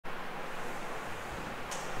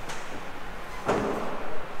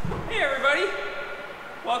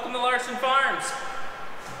Welcome to Larson Farms.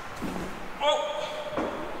 Oh.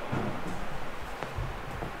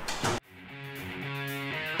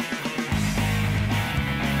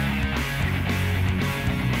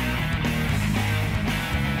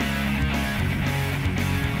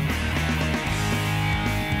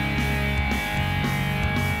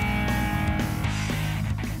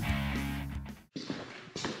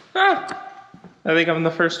 I think I'm the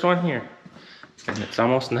first one here. And it's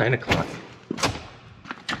almost 9 o'clock.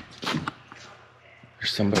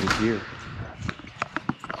 There's somebody here.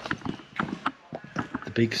 The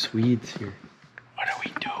big Swede's here. What are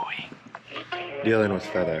we doing? Dealing with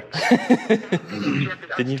FedEx.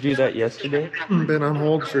 Didn't you do that yesterday? Been on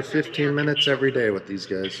hold for 15 minutes every day with these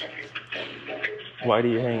guys. Why do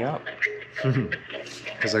you hang up?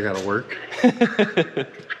 Because I gotta work.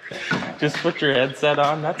 Just put your headset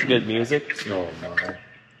on. That's good music. Oh my.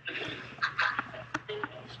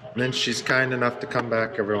 And then she's kind enough to come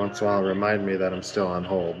back every once in a while and remind me that I'm still on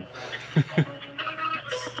hold.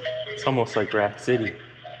 It's almost like Rack City.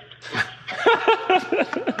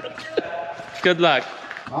 Good luck.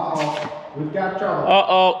 Uh-oh, we've got trouble.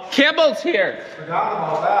 Uh-oh, Kibble's here. Forgot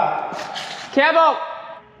about that. Kibble!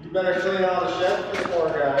 You better clean out the shed for the poor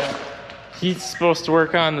guy. He's supposed to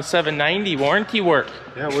work on the 790 warranty work.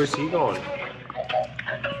 Yeah, where's he going?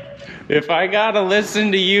 If I gotta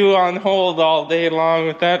listen to you on hold all day long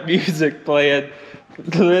with that music playing,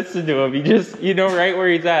 listen to him. You know right where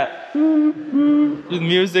he's at. The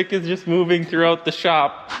music is just moving throughout the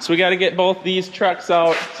shop. So we gotta get both these trucks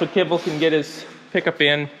out so Kibble can get his pickup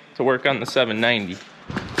in to work on the 790.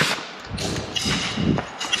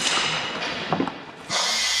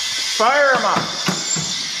 Fire him up!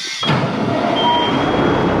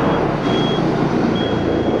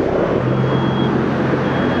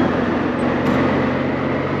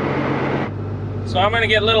 So I'm gonna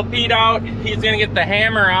get little Pete out. He's gonna get the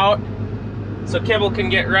hammer out so Kibble can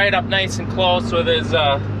get right up nice and close with his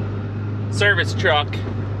service truck.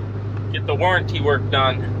 Get the warranty work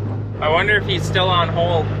done. I wonder if he's still on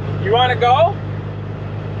hold. You wanna go?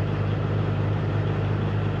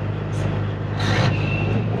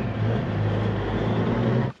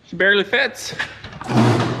 She barely fits.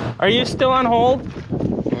 Are you still on hold?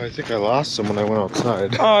 I think I lost him when I went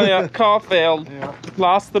outside. Oh yeah, call failed. Yeah.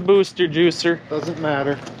 Lost the booster juicer. Doesn't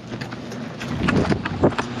matter.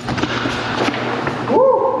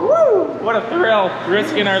 Woo, woo. What a thrill,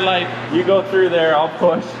 risking our life. You go through there, I'll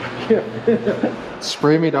push.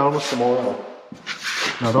 Spray me down with some oil.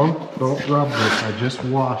 Now don't rub this, I just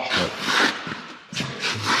washed it.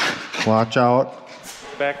 Watch out.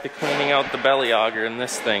 Back to cleaning out the belly auger in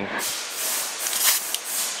this thing.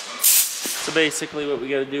 So basically what we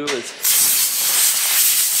gotta do is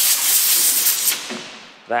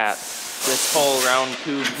this whole round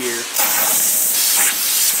tube here.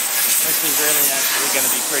 This is really actually gonna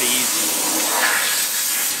be pretty easy.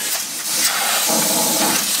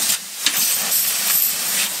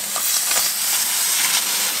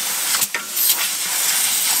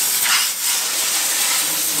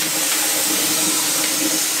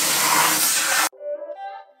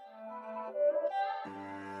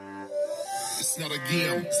 It's not a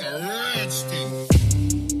game, it's a rich thing.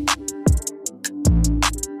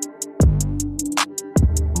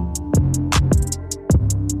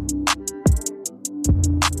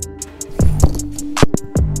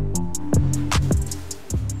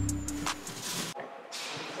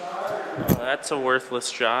 Oh, that's a worthless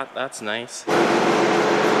shot. That's nice.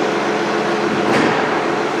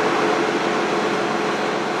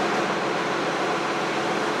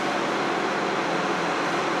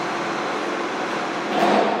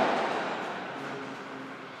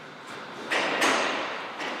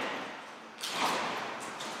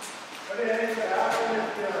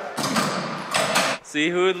 See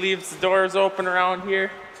who leaves the doors open around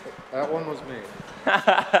here? That one was me.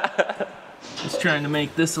 Just trying to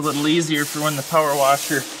make this a little easier for when the power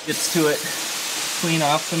washer gets to it. Clean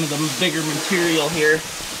off some of the bigger material here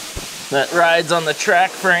that rides on the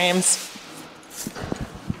track frames.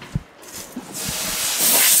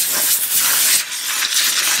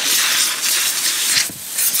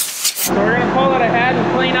 So we're gonna pull it ahead and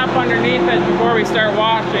clean up underneath it before we start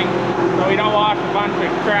washing, so we don't wash a bunch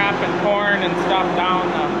of crap and corn and stuff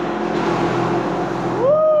down the...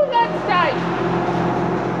 Woo, that's tight!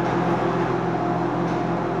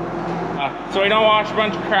 So we don't wash a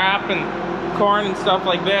bunch of crap and corn and stuff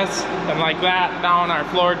like this and like that down our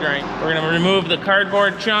floor drain. We're gonna remove the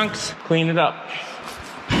cardboard chunks, clean it up.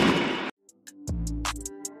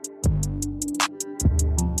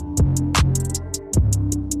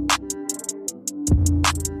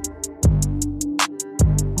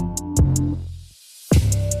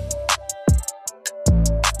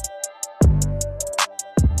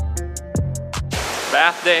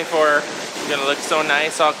 Bath day for her. It's gonna look so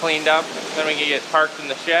nice, all cleaned up. Then we can get parked in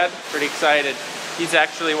the shed. Pretty excited. He's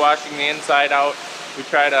actually washing the inside out. We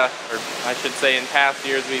try to, or I should say in past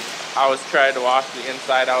years, we've always tried to wash the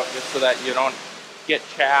inside out just so that you don't get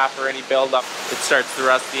chaff or any buildup. It starts to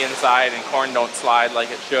rust the inside and corn don't slide like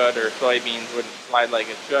it should, or soybeans wouldn't slide like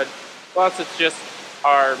it should. Plus it's just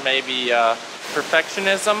our maybe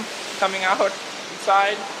perfectionism coming out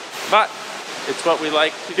inside. But it's what we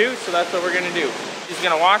like to do, so that's what we're gonna do. He's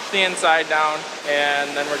gonna wash the inside down,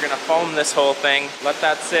 and then we're gonna foam this whole thing. Let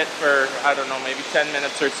that sit for, I don't know, maybe 10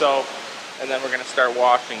 minutes or so, and then we're gonna start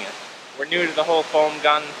washing it. We're new to the whole foam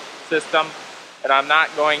gun system, and I'm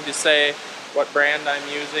not going to say what brand I'm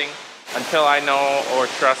using until I know or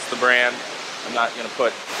trust the brand. I'm not gonna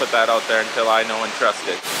put that out there until I know and trust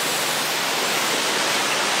it.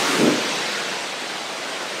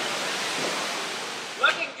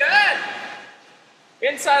 Looking good!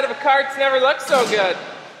 Inside of a cart's never looked so good.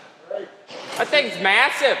 Right. That thing's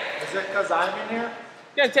massive. Is it because I'm in here?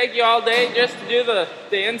 It's gonna take you all day just to do the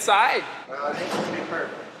inside. Well, I think it's gonna be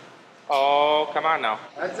perfect. Oh, come on now.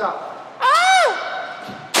 Heads up. Oh!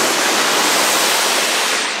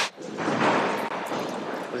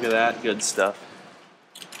 Look at that good stuff.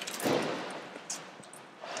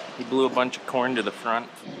 He blew a bunch of corn to the front.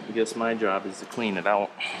 I guess my job is to clean it out.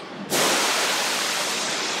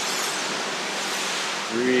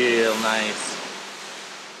 Real nice.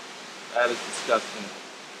 That is disgusting.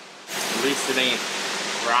 At least it ain't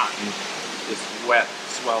rotten, just wet,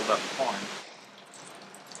 swelled up corn.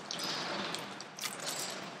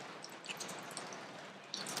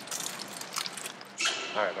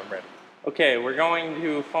 Alright, I'm ready. Okay, we're going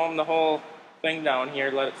to foam the whole thing down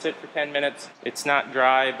here, let it sit for 10 minutes. It's not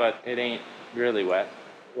dry, but it ain't really wet.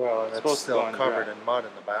 Well, and it's still covered in mud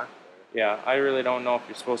in the back. Yeah, I really don't know if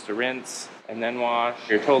you're supposed to rinse and then wash.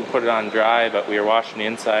 You're told to put it on dry, but we were washing the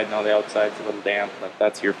inside, now the outside's a little damp, but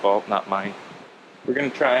that's your fault, not mine. We're gonna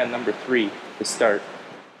try on number 3 to start.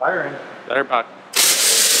 Firing. Better buck.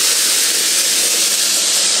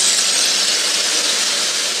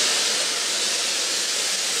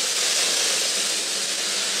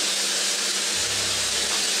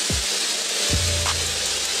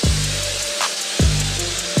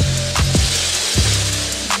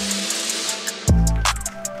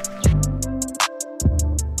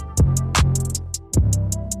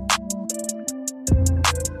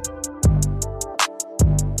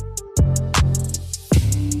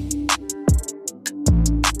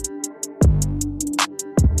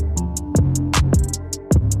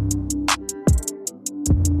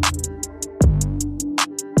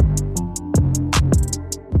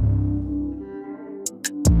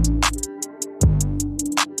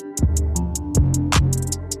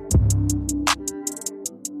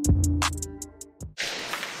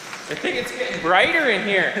 I think it's getting brighter in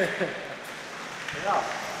here. Yeah,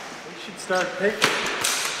 we should start picking.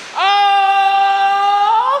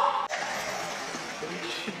 Oh! We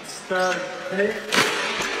should start picking.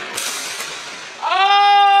 Oh!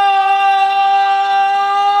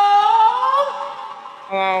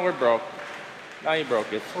 Oh, we're broke. Now you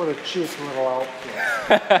broke it. What a cheap little outfit.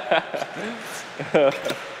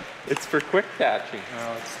 It's for quick catching.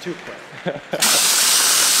 No, it's too quick.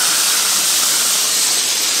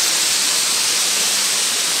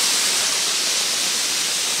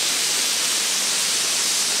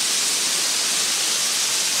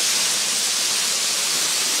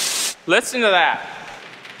 Listen to that.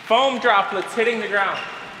 Foam droplets hitting the ground.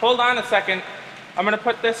 Hold on a second. I'm gonna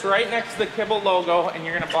put this right next to the Kibble logo and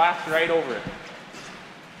you're gonna blast right over it.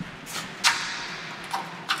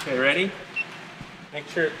 Okay, ready? Make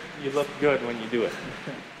sure you look good when you do it.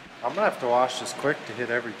 I'm gonna have to wash this quick to hit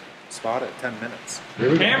every spot at 10 minutes.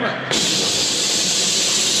 Camera!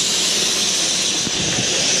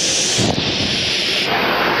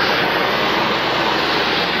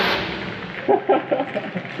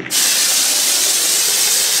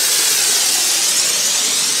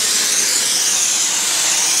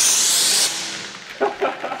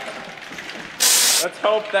 Let's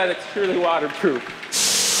hope that it's truly waterproof.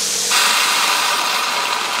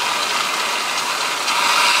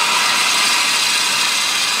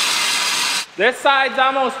 This side's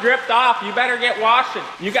almost dripped off. You better get washing.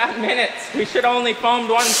 You got minutes. We should only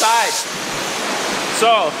foamed one side.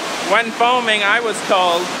 So, when foaming, I was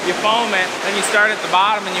told you foam it, then you start at the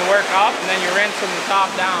bottom and you work up, and then you rinse from the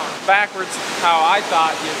top down. Backwards how I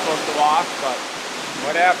thought you were supposed to wash, but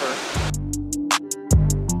whatever.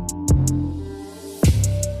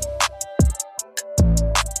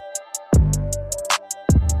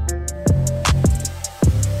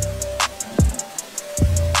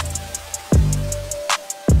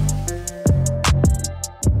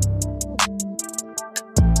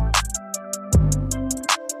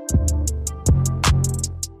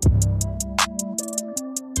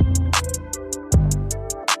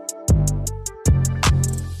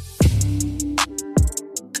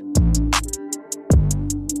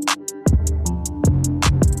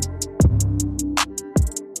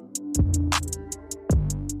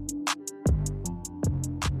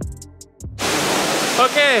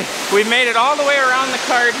 Okay, we made it all the way around the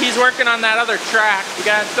cart. He's working on that other track. We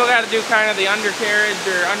still got to do kind of the undercarriage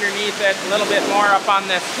or underneath it, a little bit more up on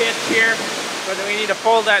this hitch here. But we need to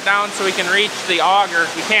fold that down so we can reach the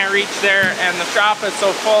auger. We can't reach there, and the shop is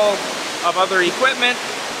so full of other equipment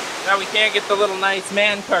that we can't get the little nice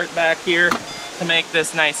man cart back here to make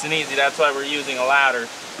this nice and easy. That's why we're using a ladder.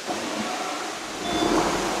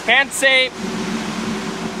 Hand safe.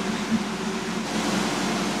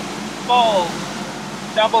 Fold.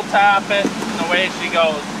 Double tap it, and away she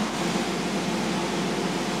goes.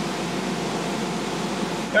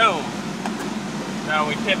 Boom. Now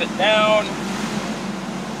we pivot down.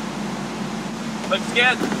 Looks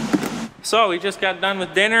good. So we just got done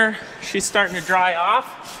with dinner. She's starting to dry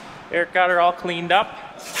off. Eric got her all cleaned up.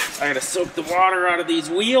 I gotta soak the water out of these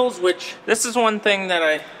wheels, which this is one thing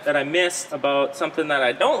that I missed about something that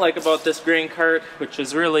I don't like about this grain cart, which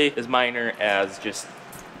is really as minor as just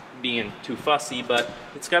being too fussy, but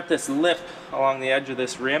it's got this lip along the edge of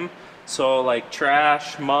this rim. So like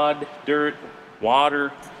trash, mud, dirt,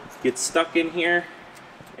 water gets stuck in here.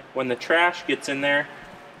 When the trash gets in there,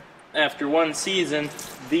 after one season,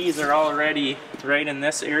 these are already right in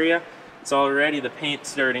this area. It's already the paint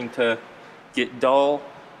starting to get dull,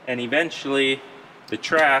 and eventually the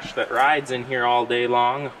trash that rides in here all day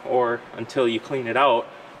long, or until you clean it out,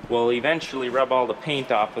 will eventually rub all the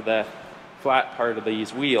paint off of the flat part of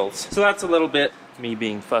these wheels. So that's a little bit me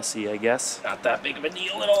being fussy, I guess. Not that big of a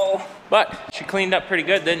deal at all. But she cleaned up pretty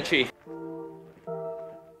good, didn't she?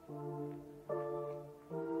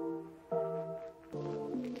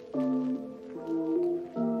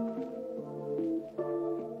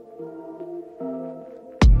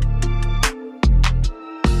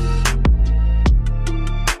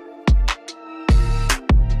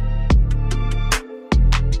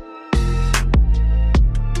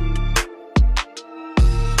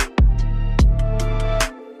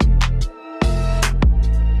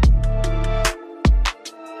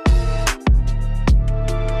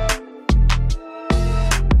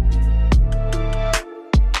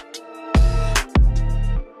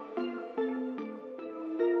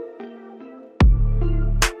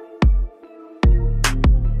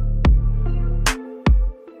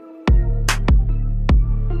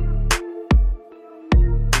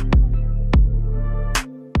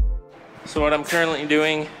 So what I'm currently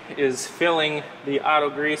doing is filling the auto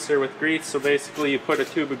greaser with grease. So basically you put a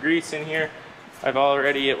tube of grease in here.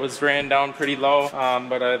 It was ran down pretty low,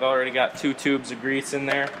 but I've already got 2 tubes of grease in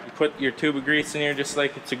there. You put your tube of grease in here just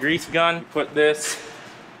like it's a grease gun. You put this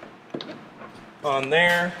on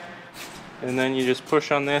there, and then you just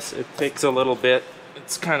push on this. It takes a little bit.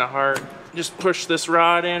 It's kind of hard. Just push this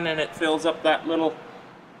rod in and it fills up that little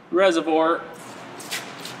reservoir.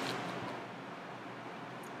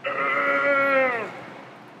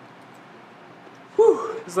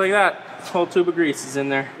 Just like that, whole tube of grease is in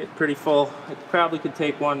there. It's pretty full. It probably could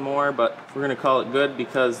take one more, but we're gonna call it good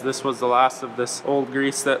because this was the last of this old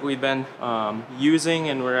grease that we've been using,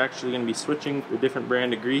 and we're actually gonna be switching to a different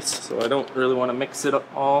brand of grease. So I don't really want to mix it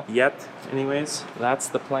all yet. Anyways, that's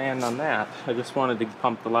the plan on that. I just wanted to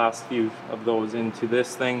pump the last few of those into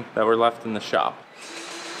this thing that were left in the shop.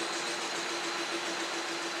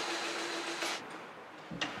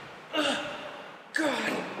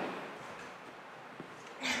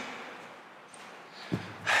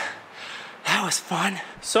 Fun.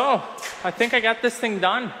 So I think I got this thing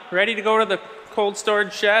done, ready to go to the cold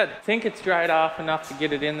storage shed. I think it's dried off enough to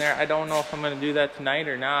get it in there. I don't know if I'm going to do that tonight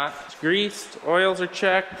or not. It's greased, oils are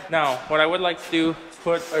checked. Now what I would like to do is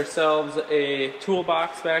put ourselves a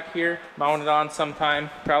toolbox back here, mount it on sometime.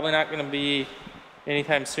 Probably not going to be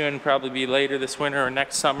anytime soon, probably be later this winter or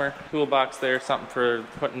next summer. Toolbox there, something for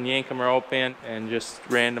putting yankum rope in and just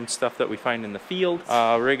random stuff that we find in the field.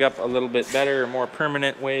 Rig up a little bit better, a more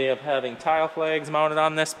permanent way of having tile flags mounted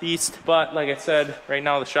on this beast. But like I said, right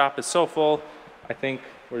now the shop is so full, I think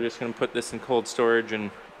we're just gonna put this in cold storage,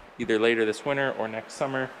 and either later this winter or next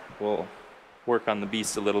summer, we'll work on the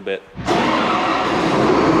beast a little bit.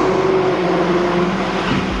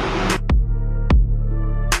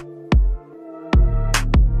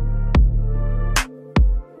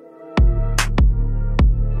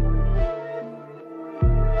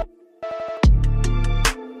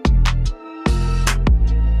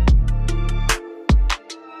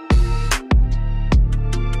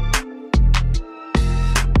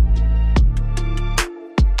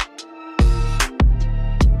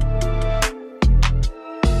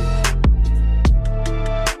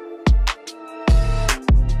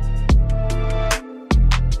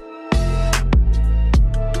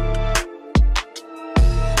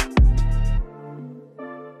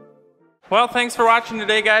 Well, thanks for watching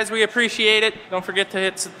today, guys. We appreciate it. Don't forget to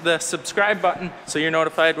hit the subscribe button so you're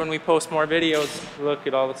notified when we post more videos. Look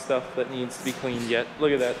at all the stuff that needs to be cleaned yet.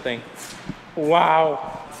 Look at that thing.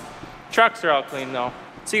 Wow. Trucks are all clean though.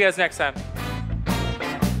 See you guys next time.